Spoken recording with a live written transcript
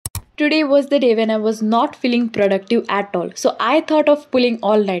Today was the day when I was not feeling productive at all. So I thought of pulling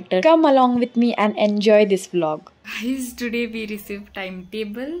all-nighter. Come along with me and enjoy this vlog. Guys, today we received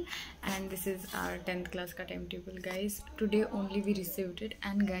timetable and this is our 10th class ka timetable guys. Today only we received it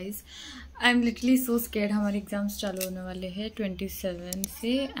and guys, I'm literally so scared. हमारे exams चालू होने वाले हैं 27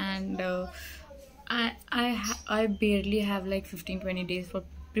 से and I barely have like 15-20 days for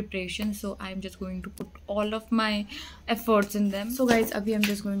preparation, so I'm just going to put all of my efforts in them. So guys, अभी I'm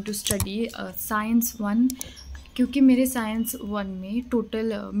just going to study science 1 क्योंकि मेरे science 1 में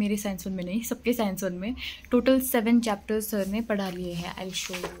टोटल मेरे साइंस 1 में नहीं सबके science 1 में total 7 chapters sir ने पढ़ा लिए हैं. I will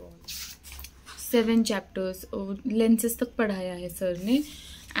show you all 7 chapters lenses तक पढ़ाया है सर ने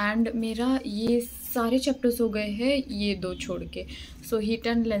एंड मेरा ये सारे चैप्टर्स हो गए हैं ये 2 छोड़ के. So heat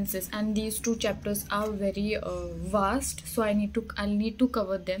and lenses and these 2 chapters are very vast, so I need to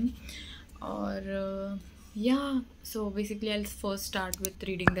cover them. और yeah, so basically I'll first start with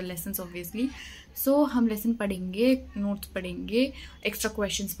reading the lessons obviously. So हम lesson पढ़ेंगे, notes पढ़ेंगे, extra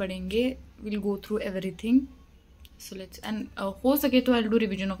questions पढ़ेंगे, we'll go through everything. So let's and हो सके तो I'll do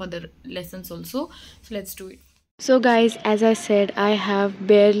revision of other lessons also. So let's do it. So guys, as I said, I have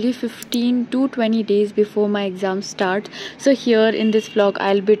barely 15 to 20 days before my exam starts. So here in this vlog,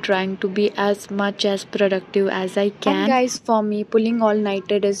 I'll be trying to be as much as productive as I can. And guys, for me, pulling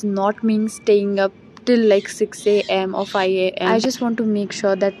all-nighter does not mean staying up till like 6 a.m. or 5 a.m. I just want to make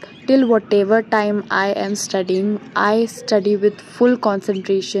sure that till whatever time I am studying, I study with full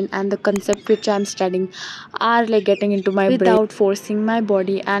concentration and the concept which I am studying are like getting into my brain without forcing my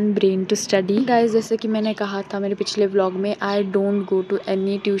body and brain to study. Guys, जैसे कि मैंने कहा था मेरे पिछले vlog में, I don't go to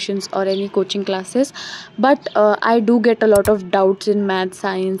any tuitions or any coaching classes, but I do get a lot of doubts in math,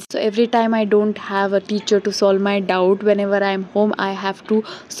 science. So every time I don't have a teacher to solve my doubt, whenever I am home, I have to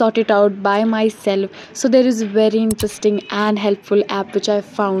sort it out by myself. So there is a very interesting and helpful app which I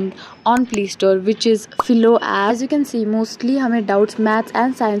found on Play Store, which is Philo app. As you can see, mostly हमें doubts maths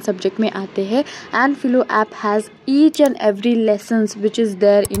and science subject में आते हैं and Philo app has each and every lessons which is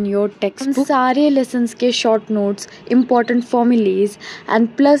there in your textbook. सारे lessons के short notes, important formulas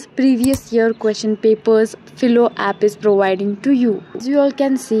and plus previous year question papers Philo app is providing to you. As you all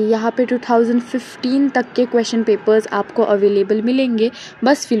can see, यहाँ पे 2015 तक के question papers आपको available मिलेंगे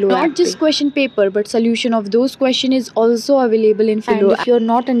बस Philo app. Not just question paper but solution of those question is also available in Philo. And if you're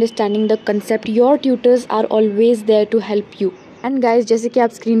not understanding the concept, your tutors are always there to help you. And guys, जैसे कि आप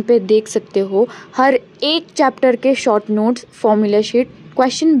screen पे देख सकते हो, हर एक chapter के short notes, formula sheet,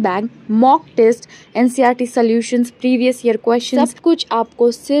 question bank, mock test, NCERT solutions, previous year questions, सब कुछ आपको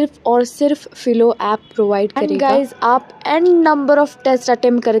सिर्फ और सिर्फ फिलो ऐप प्रोवाइड करेगा. गाइज, आप N number of test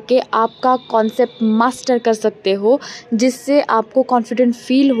attempt करके आपका कॉन्सेप्ट मास्टर कर सकते हो, जिससे आपको कॉन्फिडेंट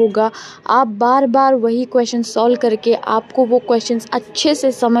फील होगा. आप बार बार वही क्वेश्चन सॉल्व करके आपको वो क्वेश्चंस अच्छे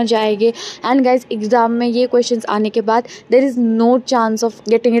से समझ आएंगे. एंड गाइज, एग्जाम में ये क्वेश्चंस आने के बाद there is no chance of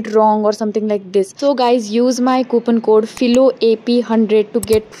getting it wrong or something like this. So guys, use my coupon code PhiloAP100 to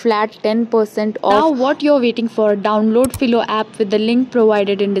get flat 10% off. Now what you're waiting for? Download Philo app with the link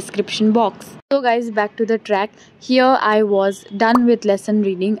provided in description box. So guys, back to the track. Here I was done with lesson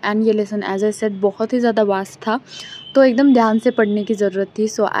reading and ये lesson as I said बहुत ही ज़्यादा vast था, तो एकदम ध्यान से पढ़ने की ज़रूरत थी.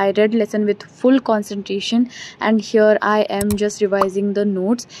 सो I read lesson with full concentration and here I am just revising the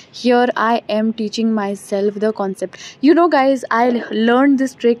notes. Here I am teaching my self the concept. You know guys, I learn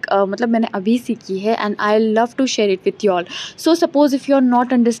this trick, मतलब मैंने अभी सीखी है and I love to share it with you all. So suppose if you are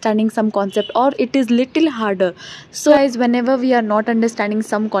not understanding some concept और it is little harder, so guys when ever we are not understanding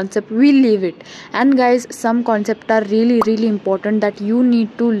some concept we leave it. And guys, some concepts are really important that you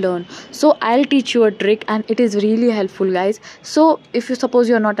need to learn. So I'll teach you a trick and it is really helpful guys. So if you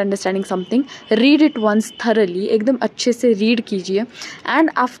suppose you are not understanding something, read it once thoroughly, एकदम अच्छे से read कीजिए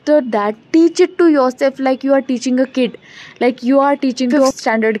and after that teach it to yourself like you are teaching a kid, like you are teaching a 5th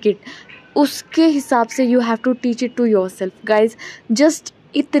standard kid. उसके हिसाब से you have to teach it to yourself guys. Just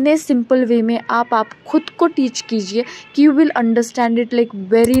इतने simple way में आप खुद को teach कीजिए कि you will understand it like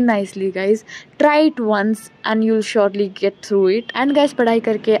very nicely guys. Try it once and you will surely get through it. And guys, पढ़ाई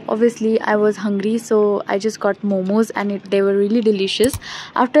करके obviously I was hungry, so I just got momos and it they were really delicious.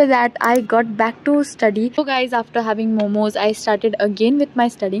 After that I got back to study. So guys, after having momos I started again with my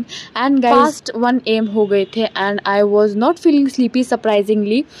studying and guys fast 1 AM हो गए थे and I was not feeling sleepy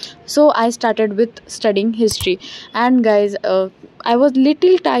surprisingly. So I started with studying history and guys, I was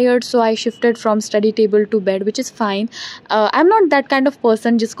little tired, so I shifted from study table to bed, which is fine. I'm not that kind of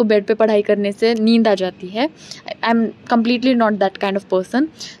person जिसको bed पे पढ़ाई करने से नींद आ जाती है. I'm completely not that kind of person.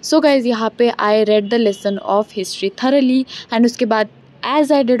 So guys, यहाँ पे I read the lesson of history thoroughly and उसके बाद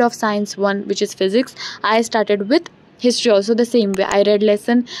as I did of science 1 which is physics, I started with history also the same way. I read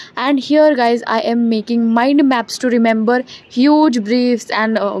lesson, and here guys I am making mind maps to remember huge briefs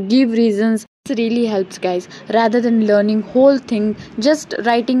and give reasons. This really helps guys. Rather than learning whole thing, just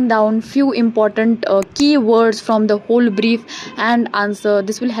writing down few important key words from the whole brief and answer,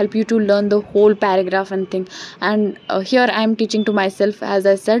 this will help you to learn the whole paragraph and thing. And here I am teaching to myself, as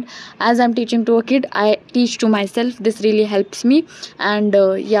I said, as I'm teaching to a kid, I teach to myself. This really helps me. And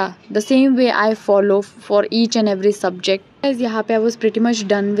yeah, the same way I follow for each and every subject. Guys, यहाँ पे I was pretty much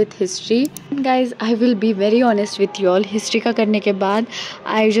done with history. And guys, I will be very honest with you all. History का करने के बाद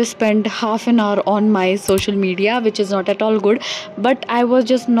I just spent half an hour on my social media, which is not at all good. But I was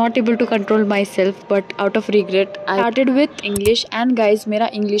just not able to control myself. But out of regret, I started with English. And guys,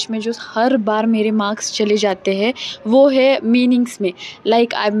 मेरा English में जो हर बार मेरे marks चले जाते हैं, वो है meanings में.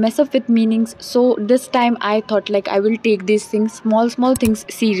 Like I mess up with meanings. So this time I thought like I will take these things, small things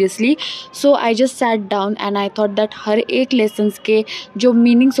seriously. So I just sat down and I thought that हर एक lessons के जो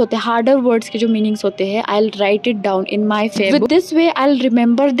meanings होते हैं, harder words के जो meanings होते हैं, I will write it down in my favour. With this way I will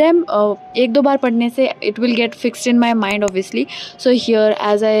remember them. एक दो बार पढ़ने से it will get fixed in my mind obviously. So here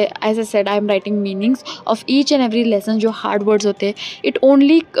as I said, I am writing meanings of each and every lesson. जो hard words होते हैं, it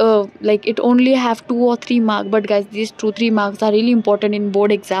only have 2 or 3 marks, but guys this 2-3 marks are really important in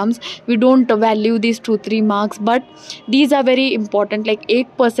board exams. We don't value this 2-3 marks, but these are very important. Like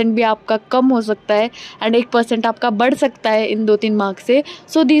 1% भी आपका कम हो सकता है and 1% आपका बढ़ सकता है इन 2-3 मार्क्स से.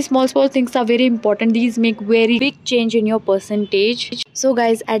 सो these small things are very important. These make very big change in your percentage. So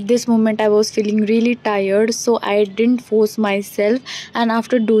guys, at this moment I was feeling really tired, so I didn't force myself, and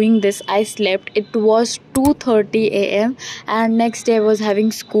after doing this I slept. It was 2:30 a.m. and next day I was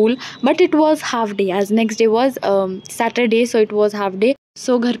having school, but it was half day, as next day was Saturday, so it was half day.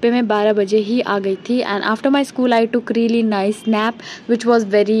 सो घर पे मैं 12 बजे ही आ गई थी. And after my school I took really nice nap which was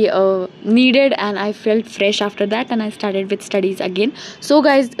very needed, and I felt fresh after that, and I started with studies again. So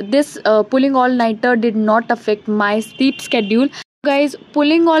guys, this pulling all nighter did not affect my sleep schedule. Guys,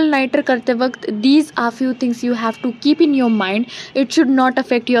 pulling all nighter करते वक्त these are few things you have to keep in your mind. It should not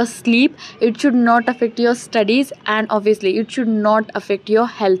affect your sleep, it should not affect your studies, and obviously it should not affect your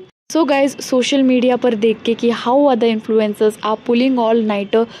health. So guys, social media पर देख के कि how other influencers are pulling all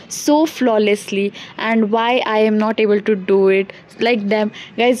nighter so flawlessly, and why I am not able to do it like them.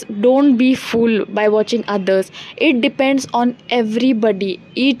 Guys, don't be fooled by watching others. It depends on everybody.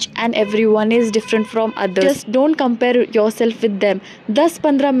 Each and everyone is different from others. Just don't compare yourself with them.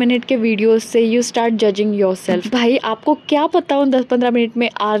 10-15 minute के videos से you start judging yourself. भाई, आपको क्या पता उन 10-15 minute में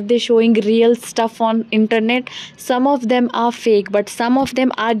are they showing real stuff on internet? Some of them are fake, but some of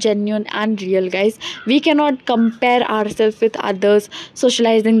them are genuine and real. Guys, we cannot compare ourselves with others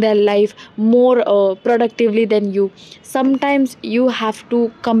socializing their life more productively than you. Sometimes you have to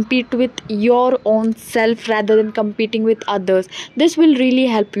compete with your own self rather than competing with others. This will really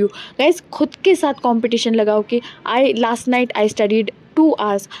help you. Guys, खुद के साथ competition लगाओ कि last night I studied 2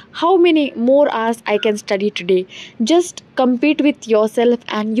 hours. How many more hours I can study today? Just compete with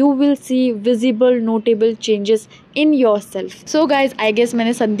yourself and you will see visible, notable changes in yourself. So guys, I guess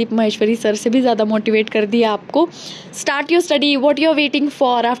मैंने Sandeep Maheshwari sir से भी ज़्यादा motivate कर दिया आपको. Start your study. What you're waiting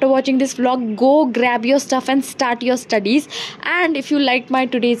for? After watching this vlog, go grab your stuff and start your studies. And if you liked my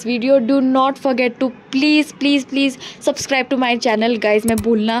today's video, do not forget to please subscribe to my channel. Guys, मैं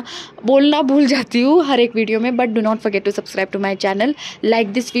बोलना भूल जाती हूँ हर एक video में, but do not forget to subscribe to my channel.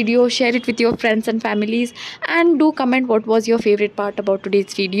 Like this video, share it with your friends and families, and do comment what was your favorite part about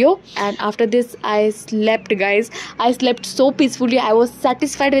today's video. And after this, I slept, guys. I slept so peacefully. I was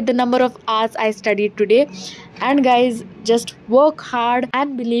satisfied with the number of hours I studied today. And guys, just work hard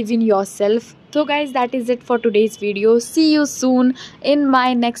and believe in yourself. So guys, that is it for today's video. See you soon in my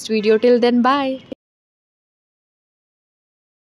next video. Till then, bye.